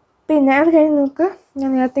 പിന്നെ അത് കഴിഞ്ഞ് നമുക്ക് ഞാൻ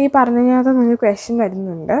നേരത്തെ ഈ പറഞ്ഞതിനകത്ത് നമുക്ക് ക്വസ്റ്റ്യൻ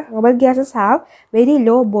വരുന്നുണ്ട്. Nobel gases have very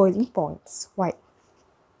low boiling points. Y?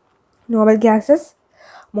 Nobel gases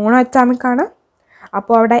mono atomic ആണ്.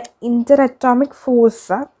 അപ്പോൾ അവിടെ ഇൻ്റർ അറ്റോമിക്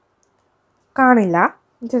ഫോഴ്സ് കാണില്ല.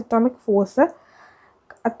 ഇൻ്റർ അറ്റോമിക് ഫോഴ്സ്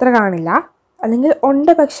അത്ര കാണില്ല, അല്ലെങ്കിൽ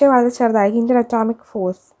ഉണ്ട് പക്ഷേ വളരെ ചെറുതായിരിക്കും ഇൻ്റർ atomic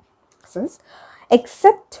forces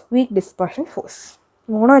except week dispersion force.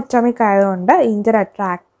 Mono atomic ആയതുകൊണ്ട് ഇൻ്റർ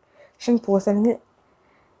അട്രാക്ഷൻ ഫോഴ്സ് അല്ലെങ്കിൽ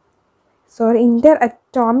ഇൻ്റർ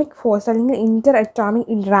അറ്റോമിക് ഫോഴ്സ് അല്ലെങ്കിൽ ഇൻ്റർ അറ്റോമിക്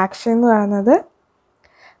ഇൻട്രാക്ഷൻ എന്ന് പറയുന്നത്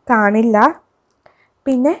കാണില്ല.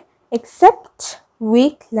 പിന്നെ എക്സെപ്റ്റ്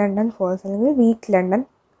വീക്ക് ലണ്ടൻ ഫോഴ്സ് അല്ലെങ്കിൽ വീക്ക്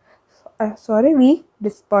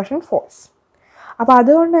ഡിസ്പേർഷൻ ഫോഴ്സ്. അപ്പോൾ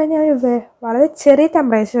അതുകൊണ്ട് തന്നെ വളരെ ചെറിയ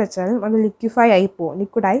ടെമ്പറേച്ചർ വെച്ചാലും അത് ലിക്വിഫൈ ആയി പോകും,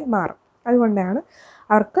 ലിക്വിഡായി മാറും. അതുകൊണ്ടാണ്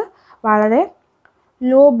അവർക്ക് വളരെ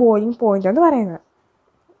ലോ ബോയിലിംഗ് പോയിൻ്റ് എന്ന് പറയുന്നത്.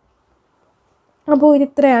 അപ്പോൾ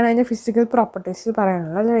ഇത്രയാണ് അതിൻ്റെ ഫിസിക്കൽ പ്രോപ്പർട്ടീസ്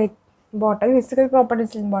പറയാനുള്ളത്. ഫിസിക്കൽ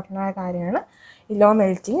പ്രോപ്പർട്ടീസിൽ ഇമ്പോർട്ടൻ്റ് ആയ കാര്യമാണ് ഈ ലോ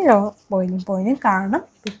മെൽറ്റിങ്, ലോ ബോയിലിംഗ് പോയിൻറ്റും കാരണം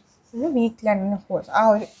പിന്നെ വീക്ക് ലണ്ടൻ ഫോഴ്സ്. ആ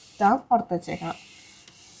ഒരു ഇതാ പുറത്ത് വെച്ചേക്കണം.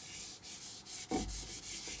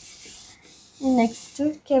 നെക്സ്റ്റ്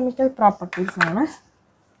കെമിക്കൽ പ്രോപ്പർട്ടീസ് ആണ്.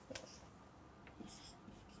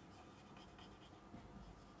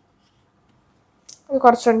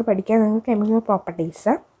 കുറച്ചുകൊണ്ട് പഠിക്കാൻ നിങ്ങൾക്ക് കെമിക്കൽ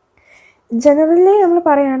പ്രോപ്പർട്ടീസ്. ജനറലി നമ്മൾ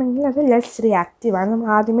പറയുകയാണെങ്കിൽ അത് ലെസ് റിയാക്റ്റീവാണ്. നമ്മൾ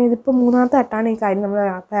ആദ്യമേ ഇതിപ്പോൾ മൂന്നാമത്തെ ഘട്ടമാണ് ഈ കാര്യം നമ്മൾ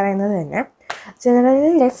പറയുന്നത് തന്നെ.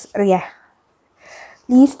 Generally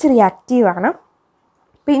least റിയാക്റ്റീവാണ്.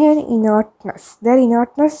 പിന്നെ ഇനേർട്ട്നെസ്. There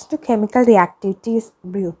ഇനേർട്ട്നെസ് to chemical reactivity is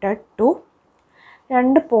ബ്യൂട്ടഡ് to.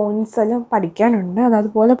 2 പോയിൻറ്റ്സെല്ലാം പഠിക്കാനുണ്ട്,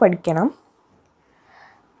 അതുപോലെ പഠിക്കണം.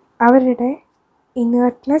 അവരുടെ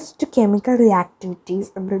ഇനേർട്ട്നെസ് to chemical റിയാക്ടിവിറ്റീസ്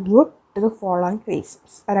അബ്രിബ്യൂട്ട് to the following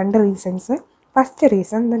reasons. 2 reasons. First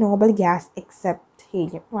reason, the Nobel gas except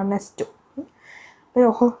helium 1s2. The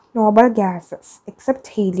noble gases except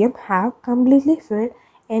helium have completely filled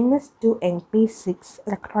ns2np6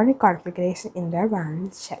 electronic configuration in their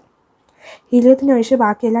valence shell. ഹീലിയത്തിന് ഒഴിച്ച്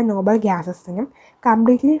ബാക്കി എല്ലാ Nobel ഗ്യാസസിനും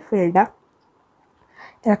completely filled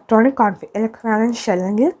electronic വാലൻസ് shell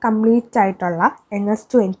അല്ലെങ്കിൽ complete ആയിട്ടുള്ള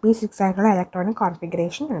ns2np6 ആയിട്ടുള്ള electronic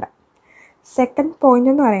configuration ഉണ്ട്. Second point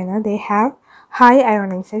എന്ന് പറയുന്നത് they have high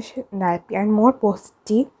ionisation enthalpy and more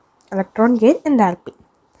positive electron gain enthalpy.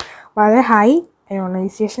 വളരെ ഹൈ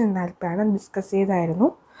അയോണൈസേഷൻ എൻതാൽപ്പിയാണ് ഡിസ്കസ് ചെയ്തായിരുന്നു.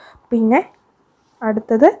 പിന്നെ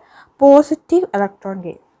അടുത്തത് പോസിറ്റീവ് ഇലക്ട്രോൺ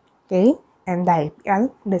ഗെയിൻ എൻതാൽപ്പി അത്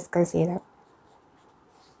ഡിസ്കസ് ചെയ്തത്.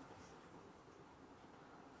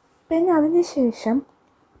 പിന്നെ അതിനുശേഷം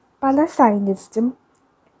പല സയൻറ്റിസ്റ്റും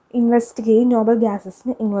നോബൽ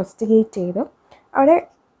ഗ്യാസസിനെ ഇൻവെസ്റ്റിഗേറ്റ് ചെയ്ത് അവിടെ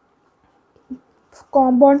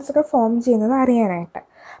കോമ്പൗണ്ട്സൊക്കെ ഫോം ചെയ്യുന്നത് അറിയാനായിട്ട്.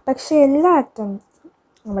 പക്ഷേ എല്ലാ അറ്റംപ്റ്റ്സും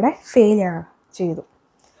അവിടെ ഫെയിലിയർ ചെയ്തു.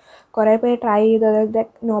 കുറേ പേര് ട്രൈ ചെയ്തത്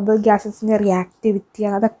നോബൽ ഗ്യാസസിൻ്റെ റിയാക്ടിവിറ്റി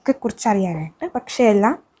അതൊക്കെ കുറിച്ച് അറിയാനായിട്ട്, പക്ഷേ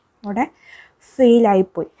എല്ലാം അവിടെ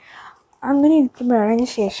ഫെയിലായിപ്പോയി. അങ്ങനെ ഇരിക്കുമ്പോഴാണ് അതിന്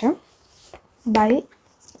ശേഷം ബൈ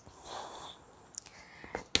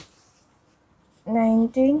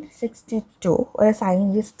 1962 ഒരു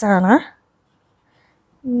സയൻറ്റിസ്റ്റാണ്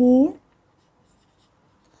Neil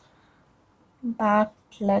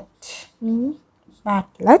Bartlett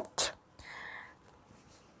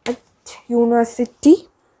at university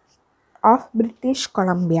of British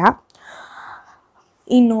Columbia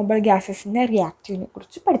ഈ നോബൽ ഗ്യാസസിൻ്റെ റിയാക്റ്റീവിനെ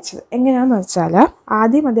കുറിച്ച് പഠിച്ചത്. എങ്ങനെയാണെന്ന് വെച്ചാൽ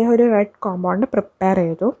ആദ്യം അദ്ദേഹം ഒരു റെഡ് കോമ്പൗണ്ട് പ്രിപ്പയർ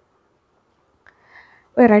ചെയ്തു.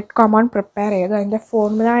 അതിൻ്റെ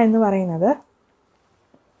ഫോർമുല എന്ന് പറയുന്നത്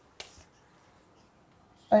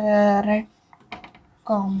റെഡ്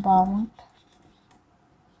കോമ്പൗണ്ട്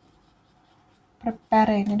പ്രിപ്പയർ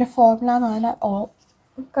ചെയ്യുന്നതിൻ്റെ ഫോർമുല എന്ന് പറഞ്ഞാൽ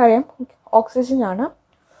കാര്യം ഓക്സിജനാണ്.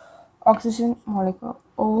 ഓക്സിജൻ മോളിക്യൂൾ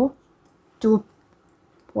O2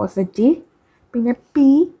 പോസിറ്റീവ്, പിന്നെ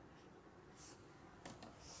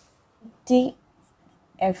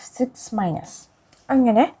PTF6 മൈനസ്.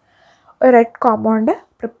 അങ്ങനെ ഒരു റെഡ് കോമ്പൗണ്ട്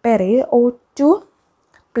പ്രിപ്പയർ ചെയ്ത് O2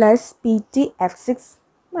 പ്ലസ് PTF6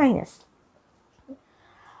 മൈനസ്.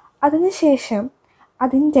 അതിനുശേഷം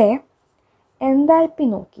അതിൻ്റെ എൻതാൽപ്പി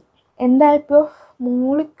നോക്കി. എൻതാൽപ്പി ഓഫ്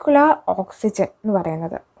മോളിക്കുലർ ഓക്സിജൻ എന്ന്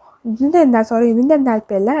പറയുന്നത്. ഇതിൻ്റെ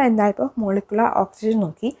എൻതാൽപ്പി അല്ല, എൻതാൽപ്പി ഓഫ് മോളിക്കുലർ ഓക്സിജൻ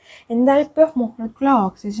നോക്കി. എൻതാൽപ്പി ഓഫ് മോളിക്കുലർ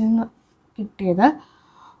ഓക്സിജൻ കിട്ടിയത്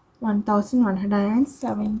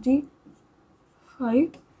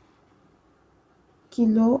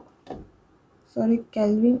 1175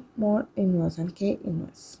 കെൽവിൻ മോൾ ഇൻവേഴ്സ് ആണ്, കെ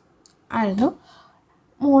ഇൻവേഴ്സ് ആയിരുന്നു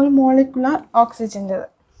മോളിക്കുലർ ഓക്സിജൻ്റെത്.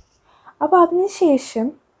 അപ്പോൾ അതിനുശേഷം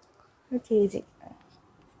kg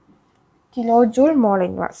kilo joule mole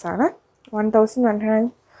inverse ആണ്,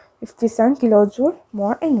 1157 കിലോ ജൂൾ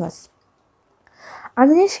മോൾ ഇൻവേഴ്സ്.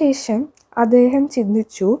 അതിനുശേഷം അദ്ദേഹം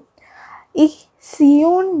ചിന്തിച്ചു ഈ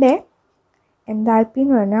സിയോണിൻ്റെ എൻതാൽപ്പി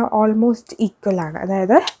എന്ന് പറഞ്ഞാൽ ഓൾമോസ്റ്റ് ഈക്വൽ ആണ്,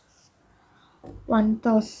 അതായത്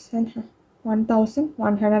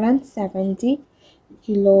 1170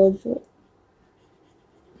 കിലോ ജൂൾ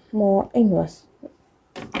മോൾ ഇൻവേഴ്സ്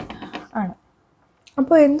ആണ്.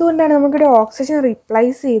 അപ്പോൾ എന്തുകൊണ്ടാണ് നമുക്കിവിടെ ഓക്സിജൻ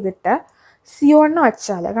റീപ്ലേസ് ചെയ്തിട്ട് സിയോണിനെ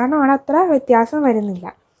വച്ചാൽ, കാരണം അവിടെ അത്ര വ്യത്യാസം വരുന്നില്ല.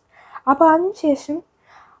 അപ്പോൾ അതിനുശേഷം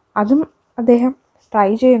അതും അദ്ദേഹം ട്രൈ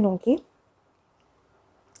ചെയ്ത് നോക്കി,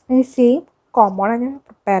 ഈ സെയിം കോമ്പൗണ്ട്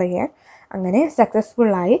പ്രിപ്പയർ ചെയ്യാൻ. അങ്ങനെ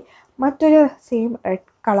സക്സസ്ഫുള്ളായി മറ്റൊരു സെയിം റെഡ്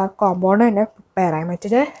കളർ കോമ്പൗണ്ട് തന്നെ പ്രിപ്പയർ ആയി.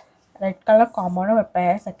 മറ്റൊരു റെഡ് കളർ കോമ്പൗണ്ട് പ്രിപ്പയർ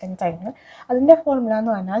ആയി സെക്കൻഡ് ടൈമിൽ. അതിൻ്റെ ഫോർമുല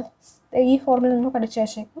എന്ന് പറഞ്ഞാൽ ഈ ഫോർമുല നിങ്ങൾ പഠിച്ചു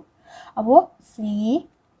വെച്ചേക്കും. അപ്പോൾ CE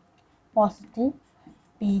പോസിറ്റീവ്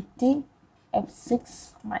PT(F6)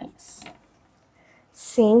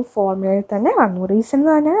 സെയിം ഫോർമുലയിൽ തന്നെ വന്നു. റീസൺ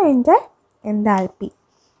എന്ന് പറഞ്ഞാൽ അതിൻ്റെ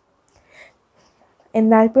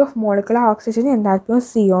enthalpy of molecular oxygen, enthalpy of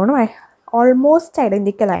സിയോണും almost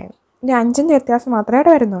ഐഡൻറ്റിക്കലായിരുന്നു. ഇനി 5ൻ്റെ വ്യത്യാസം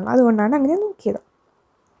മാത്രമായിട്ട് വരുന്നുള്ളൂ. അതുകൊണ്ടാണ് അങ്ങനെ നോക്കിയത്.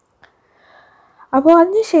 അപ്പോൾ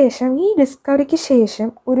അതിനുശേഷം ഈ ഡിസ്കവറിക്ക് ശേഷം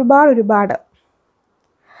ഒരുപാട്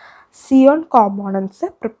സിയോൺ കോമ്പോണൻസ്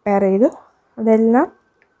പ്രിപ്പയർ ചെയ്തു. അതെല്ലാം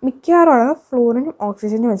മിക്കവാറും ഫ്ലൂറിനും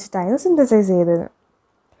ഓക്സിജനും വെച്ചിട്ടായിരുന്നു സിന്തസൈസ് ചെയ്തത്.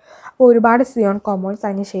 അപ്പോൾ ഒരുപാട് സിയോൺ കോമ്പൗണ്ട്സ്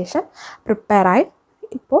അതിന് ശേഷം പ്രിപ്പയറായി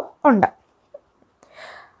ഇപ്പോൾ ഉണ്ട്.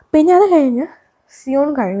 പിന്നെ അത് കഴിഞ്ഞ് സിയോൺ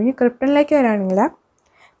കഴിഞ്ഞ് ഇനി ക്രിപ്റ്റണിലേക്ക് വരികയാണെങ്കിൽ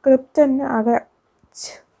ക്രിപ്റ്റണിന് ആകെ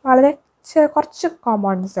വളരെ കുറച്ച്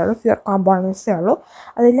കോമ്പൗണ്ട്സേ ഉള്ളൂ, ഫ്യൂർ കോമ്പൗണ്ട്സേ ഉള്ളൂ.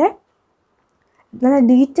 അതിൽ നല്ല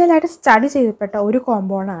ഡീറ്റെയിൽ ആയിട്ട് സ്റ്റഡി ചെയ്യപ്പെട്ട ഒരു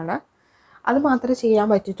കോമ്പൗണ്ടാണ്. അത് മാത്രമേ ചെയ്യാൻ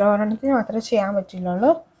പറ്റിയിട്ടുള്ളൂ, ഒരെണ്ണത്തിന് മാത്രമേ ചെയ്യാൻ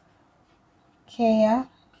പറ്റില്ലുള്ളൂ.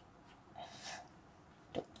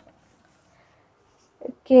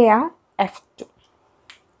 KRF2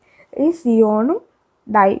 ഈ സിയോണും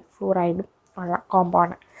ഡൈഫ്ലൂറൈഡും ഉള്ള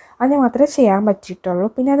കോമ്പൗണ്ട്, അതിന് മാത്രമേ ചെയ്യാൻ പറ്റിയിട്ടുള്ളൂ.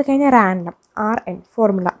 പിന്നെ അത് കഴിഞ്ഞ് റാൻഡം RN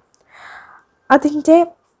ഫോർമുല, അതിൻ്റെ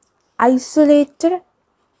ഐസൊലേറ്റഡ്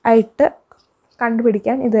ആയിട്ട്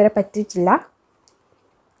കണ്ടുപിടിക്കാൻ ഇതുവരെ പറ്റിയിട്ടില്ല.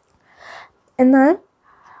 എന്നാൽ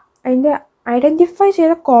അതിൻ്റെ ഐഡൻറ്റിഫൈ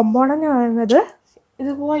ചെയ്ത കോമ്പൗണ്ട് എന്ന് പറയുന്നത്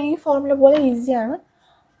ഇതുപോലെ ഈ ഫോർമുല പോലെ ഈസിയാണ്.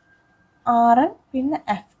 RN പിന്നെ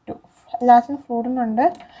F2 എല്ലാത്തിനും ഫ്ലൂറിനുണ്ട്.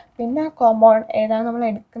 പിന്നെ കോമ്പൗണ്ട് ഏതാണ് നമ്മൾ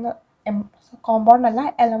എടുക്കുന്ന കോമ്പൗണ്ട് അല്ല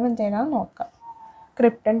എലമെൻറ്റ് ഏതാണെന്ന് നോക്കാം.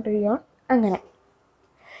 ക്രിപ്റ്റൺ, ട്രിയോൺ അങ്ങനെ.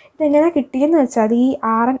 ഇതെങ്ങനെ കിട്ടിയെന്ന് വെച്ചാൽ ഈ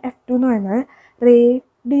RnF2 എന്ന് പറയുന്നത്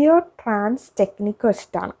റേഡിയോ ട്രാൻസ് ടെക്നിക്ക്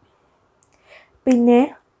വെച്ചിട്ടാണ്. പിന്നെ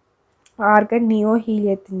ആർഗൺ, നിയോ,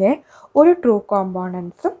 ഹീലിയത്തിൻ്റെ ഒരു ട്രൂ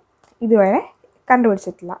കോമ്പോണൻസും ഇതുവരെ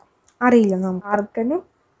കണ്ടുപിടിച്ചിട്ടില്ല, അറിയില്ല നമുക്ക്. ആർഗനും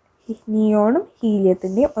നിയോണും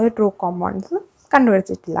ഹീലിയത്തിൻ്റെയും ഒരു ട്രൂ കോമ്പൗണ്ട്സും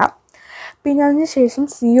കണ്ടുപിടിച്ചിട്ടില്ല. പിന്നെ അതിന് ശേഷം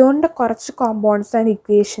സിയോണിൻ്റെ കുറച്ച് കോമ്പൗണ്ട്സ് ആൻഡ്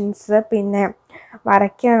ഇക്വേഷൻസ് പിന്നെ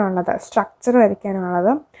വരയ്ക്കാനുള്ളത്, സ്ട്രക്ചർ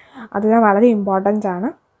വരയ്ക്കാനുള്ളത്, അതെല്ലാം വളരെ ഇമ്പോർട്ടൻ്റ് ആണ്.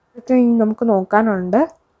 ഇതൊക്കെ ഇനി നമുക്ക് നോക്കാനുണ്ട്.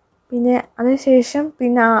 പിന്നെ അതിനുശേഷം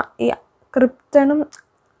പിന്നെ ഈ ക്രിപ്റ്റണും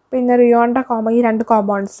പിന്നെ റിയോണിൻ്റെ ഈ 2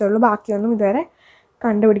 കോമ്പൗണ്ട്സേ ഉള്ളൂ, ബാക്കിയൊന്നും ഇതുവരെ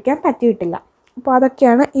കണ്ടുപിടിക്കാൻ പറ്റിയിട്ടില്ല. അപ്പോൾ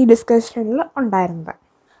അതൊക്കെയാണ് ഈ ഡിസ്കഷനിൽ ഉണ്ടായിരുന്നത്.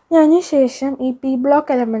 അതിന് ശേഷം ഈ P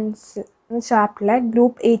ബ്ലോക്ക് എലമെൻറ്റ്സ് എന്ന ചാപ്റ്ററിലെ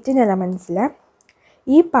ഗ്രൂപ്പ് 18 എലമെൻറ്റ്സിൽ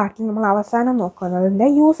ഈ പാർട്ടിൽ നമ്മൾ അവസാനം നോക്കുന്നതിൻ്റെ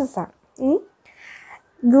യൂസസ് ആണ് ഈ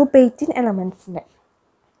ഗ്രൂപ്പ് 18 എലമെൻറ്റ്സിൻ്റെ.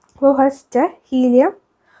 അപ്പോൾ ഫസ്റ്റ് ഹീലിയം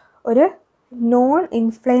ഒരു നോൺ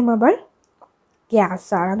ഇൻഫ്ലേമബിൾ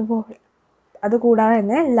ഗ്യാസാണ്. അതുകൂടാതെ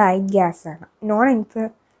തന്നെ ലൈറ്റ് ഗ്യാസാണ്. നോൺ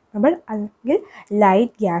ഇൻഫ്ലേമബിൾ അല്ലെങ്കിൽ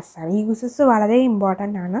ലൈറ്റ് ഗ്യാസാണ്. ഈ യൂസസ് വളരെ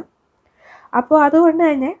ഇമ്പോർട്ടൻ്റ് ആണ്. അപ്പോൾ അതുകൊണ്ട്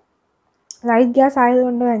തന്നെ ലൈറ്റ് ഗ്യാസ്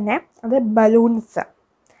ആയതുകൊണ്ട് തന്നെ അത് ബലൂൺസ്,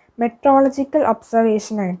 മെട്രോളജിക്കൽ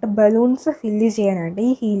ഒബ്സർവേഷനായിട്ട് ബലൂൺസ് ഫില്ല് ചെയ്യാനായിട്ട് ഈ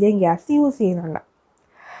ഹീലിയം ഗ്യാസ് യൂസ് ചെയ്യുന്നുണ്ട്.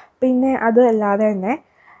 പിന്നെ അതല്ലാതെ തന്നെ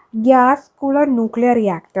ഗ്യാസ് കൂളർ ന്യൂക്ലിയർ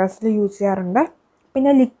റിയാക്ടേഴ്സിൽ യൂസ് ചെയ്യാറുണ്ട്.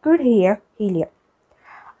 പിന്നെ ലിക്വിഡ് ഹീലിയം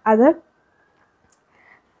അത്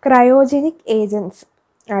ക്രയോജനിക് ഏജൻറ്റ്സ്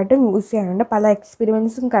ആയിട്ട് യൂസ് ചെയ്യാറുണ്ട്. പല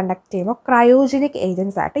എക്സ്പെരിമെൻറ്റ്സും കണ്ടക്ട് ചെയ്യുമ്പോൾ ക്രയോജനിക്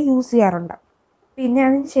ഏജൻറ്റ്സ് ആയിട്ട് യൂസ് ചെയ്യാറുണ്ട്. പിന്നെ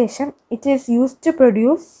അതിന് ശേഷം it is used to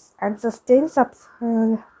produce and sustain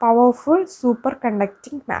powerful super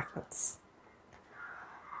conducting magnets.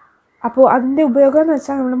 അപ്പോൾ അതിൻ്റെ ഉപയോഗം എന്ന്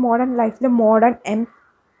വെച്ചാൽ നമ്മുടെ മോഡേൺ ലൈഫിൽ മോഡേൺ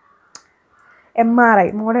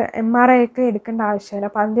MRI ഒക്കെ എടുക്കേണ്ട ആവശ്യമില്ല.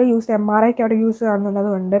 അപ്പോൾ അതിൻ്റെ യൂസ് MRI അവിടെ യൂസ്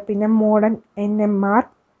കാണുന്നുള്ളതുകൊണ്ട്. പിന്നെ മോഡേൺ NMR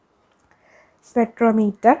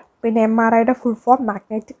സ്പെക്ട്രോമീറ്റർ. പിന്നെ MRIയുടെ full form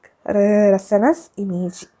magnetic resonance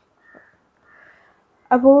imaging.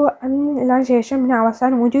 അപ്പോൾ അതിനെല്ലാം ശേഷം പിന്നെ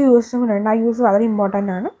അവസാനം ഒരു യൂസും കൂടെ ഉണ്ട്. ആ യൂസ് വളരെ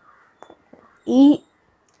ഇമ്പോർട്ടൻ്റ് ആണ്. ഈ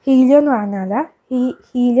ഹീലിയം എന്ന് പറഞ്ഞാൽ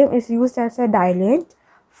helium is used as A ഡൈലൂയൻറ്റ്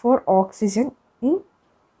four oxygen in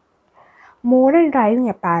modern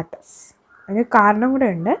driving apparatus. അതിന് കാരണം കൂടെ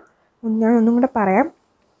ഉണ്ട്. ഞാൻ ഒന്നും കൂടെ പറയാം.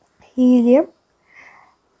 Helium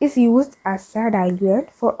is used as a diluent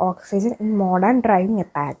for oxygen in modern driving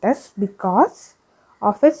apparatus because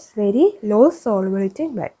of its very low solubility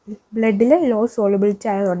in blood. ബ്ലഡിൽ law സോളുബിലിറ്റി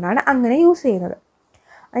ആയതുകൊണ്ടാണ് അങ്ങനെ യൂസ് ചെയ്യുന്നത്.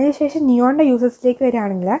 അതിനുശേഷം നിയോണിൻ്റെ യൂസസിലേക്ക്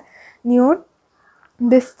വരികയാണെങ്കിൽ നിയോൺ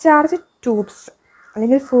ഡിസ്ചാർജ് ട്യൂബ്സ്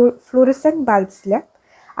അല്ലെങ്കിൽ ഫ്ലൂറിസെൻറ്റ് ബൾബ്സിൽ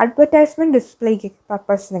അഡ്വർടൈസ്മെൻറ്റ് ഡിസ്പ്ലേ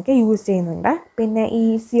പർപ്പസിനൊക്കെ യൂസ് ചെയ്യുന്നുണ്ട്. പിന്നെ ഈ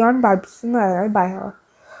സിയോൺ ബൾബ്സ് എന്ന് പറയുന്നത്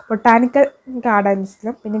ബൊട്ടാനിക്കൽ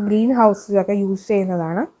ഗാർഡൻസിലും പിന്നെ ഗ്രീൻ ഹൗസിലൊക്കെ യൂസ്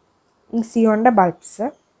ചെയ്യുന്നതാണ് ഈ സിയോണിൻ്റെ ബൾബ്സ്.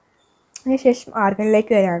 അതിനുശേഷം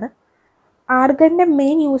ആർഗണിലേക്ക് വരികയാണ്. ആർഗണിൻ്റെ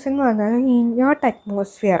മെയിൻ യൂസ് എന്ന് പറഞ്ഞാൽ ഇനേർട്ട്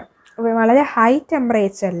അറ്റ്മോസ്ഫിയർ വളരെ ഹൈ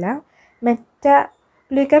ടെമ്പറേച്ചറിൽ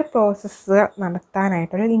മെറ്റലിക്കൽ പ്രോസസ്സ്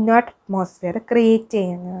നടത്താനായിട്ടുള്ള ഇനേർട്ട് അറ്റ്മോസ്ഫിയർ ക്രിയേറ്റ്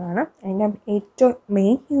ചെയ്യുന്നതാണ് അതിൻ്റെ ഏറ്റവും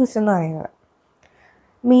മെയിൻ യൂസ് എന്ന് പറയുന്നത്.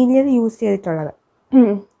 മെയിൻലി യൂസ് ചെയ്തിട്ടുള്ളത്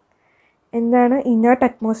എന്താണ്? Inert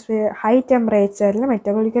atmosphere. ഹൈ ടെമ്പറേച്ചറിൽ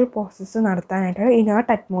metabolical process നടത്താനായിട്ടുള്ള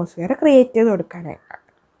inert atmosphere create ചെയ്ത് കൊടുക്കാനായിട്ടാണ്.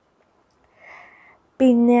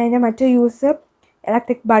 പിന്നെ അതിൻ്റെ മറ്റൊരു യൂസ്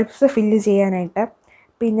ഇലക്ട്രിക് ബൾബ്സ് ഫില്ല് ചെയ്യാനായിട്ട്.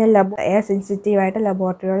 പിന്നെ എയർ സെൻസിറ്റീവായിട്ട്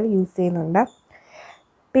ലബോറട്ടറികളിൽ യൂസ് ചെയ്യുന്നുണ്ട്.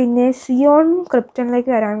 പിന്നെ സിയോൺ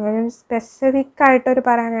ക്രിപ്റ്റണിലേക്ക് വരാൻ സ്പെസിഫിക്കായിട്ടൊരു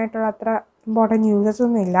പറയാനായിട്ടുള്ള അത്ര ഇമ്പോർട്ടൻറ്റ് യൂസസ്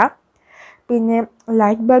ഒന്നുമില്ല. പിന്നെ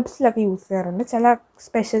ലൈറ്റ് ബൾബ്സിലൊക്കെ യൂസ് ചെയ്യാറുണ്ട്. ചില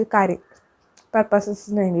സ്പെഷ്യൽ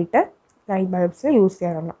പർപ്പസസിന് വേണ്ടിയിട്ട് ലൈറ്റ് ബൾബ്സ് യൂസ്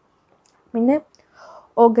ചെയ്യാറുണ്ട്. പിന്നെ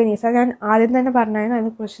ഓർഗനൈസ് ഞാൻ ആദ്യം തന്നെ പറഞ്ഞായിരുന്നു.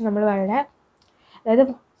 അതിനെക്കുറിച്ച് നമ്മൾ വളരെ അതായത്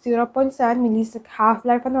 0.7 മില്ലി ഹാഫ്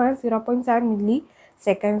ലൈഫ് എന്ന് പറയുന്നത് 0.7 മില്ലി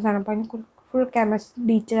സെക്കൻഡ്സ് ആണ്. അപ്പോൾ അതിന് ഫുൾ കെമിസ്ട്രി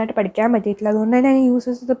ഡീറ്റെയിൽ ആയിട്ട് പഠിക്കാൻ പറ്റിയിട്ടില്ല. അതുകൊണ്ട് തന്നെ അതിന്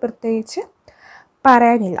യൂസസ് പ്രത്യേകിച്ച്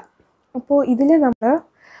പറയാനില്ല. അപ്പോൾ ഇതിൽ നമ്മൾ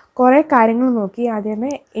കുറേ കാര്യങ്ങൾ നോക്കി.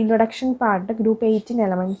 ആദ്യമേ introduction part, group 18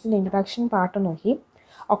 എലമെൻറ്റ്സിൻ്റെ introduction part നോക്കി,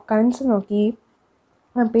 ഒക്കറൻസ് നോക്കി,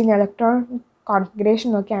 പിന്നെ ഇലക്ട്രോൺ കോൺഫിഗറേഷൻ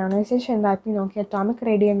നോക്കി, അയോണൈസേഷൻ എൻതാൽപ്പി നോക്കി, അറ്റോമിക്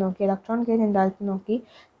റേഡിയൻ നോക്കി, ഇലക്ട്രോൺ ഗെയിൻ എൻതാൽപ്പി നോക്കി,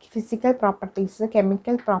 physical properties,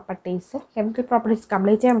 chemical properties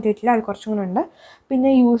complete ചെയ്യാൻ പറ്റിയിട്ടില്ല, അത് കുറച്ചും കൂടെ ഉണ്ട്.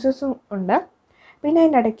 പിന്നെ യൂസസും ഉണ്ട്. പിന്നെ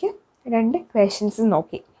അതിൻ്റെ ഇടയ്ക്ക് 2 ക്വസ്റ്റ്യൻസും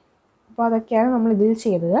നോക്കി. അപ്പോൾ അതൊക്കെയാണ് നമ്മൾ ഇതിൽ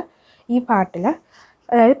ചെയ്തത് ഈ പാർട്ടിൽ.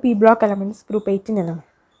 അതായത് പി ബ്ലോക്ക് എലമെൻറ്റ്സ്, ഗ്രൂപ്പ് 18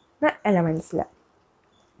 എലമെൻറ്റ്സിൽ.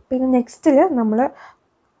 പിന്നെ നെക്സ്റ്റിൽ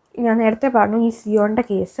ഞാൻ നേരത്തെ പറഞ്ഞു ഈ സിയോണിൻ്റെ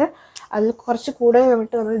കേസ്, അതിൽ കുറച്ച്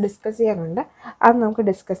കൂടുതലായിട്ട് നമ്മൾ ഡിസ്കസ് ചെയ്യാനുണ്ട്. അത് നമുക്ക്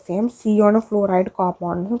ഡിസ്കസ് ചെയ്യാം. സിയോൺ ഫ്ലൂറൈഡ്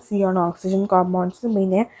കോമ്പൗണ്ട്സും സിയോൺ ഓക്സിജൻ കോമ്പൗണ്ട്സും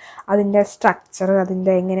പിന്നെ അതിൻ്റെ സ്ട്രക്ചർ,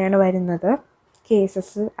 അതിൻ്റെ എങ്ങനെയാണ് വരുന്നത്,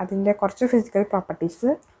 കേസസ്, അതിൻ്റെ കുറച്ച് ഫിസിക്കൽ പ്രോപ്പർട്ടീസ്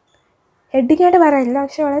ഹെഡിങ്ങായിട്ട് പറയാനില്ല,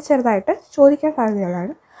 പക്ഷെ വളരെ ചെറുതായിട്ട് ചോദിക്കാൻ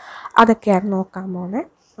സാധ്യതകളാണ്. അതൊക്കെയാണ് നോക്കാൻ പോകുന്നത്.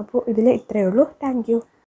 അപ്പോൾ ഇതിൽ ഇത്രയേ ഉള്ളൂ. Thank you.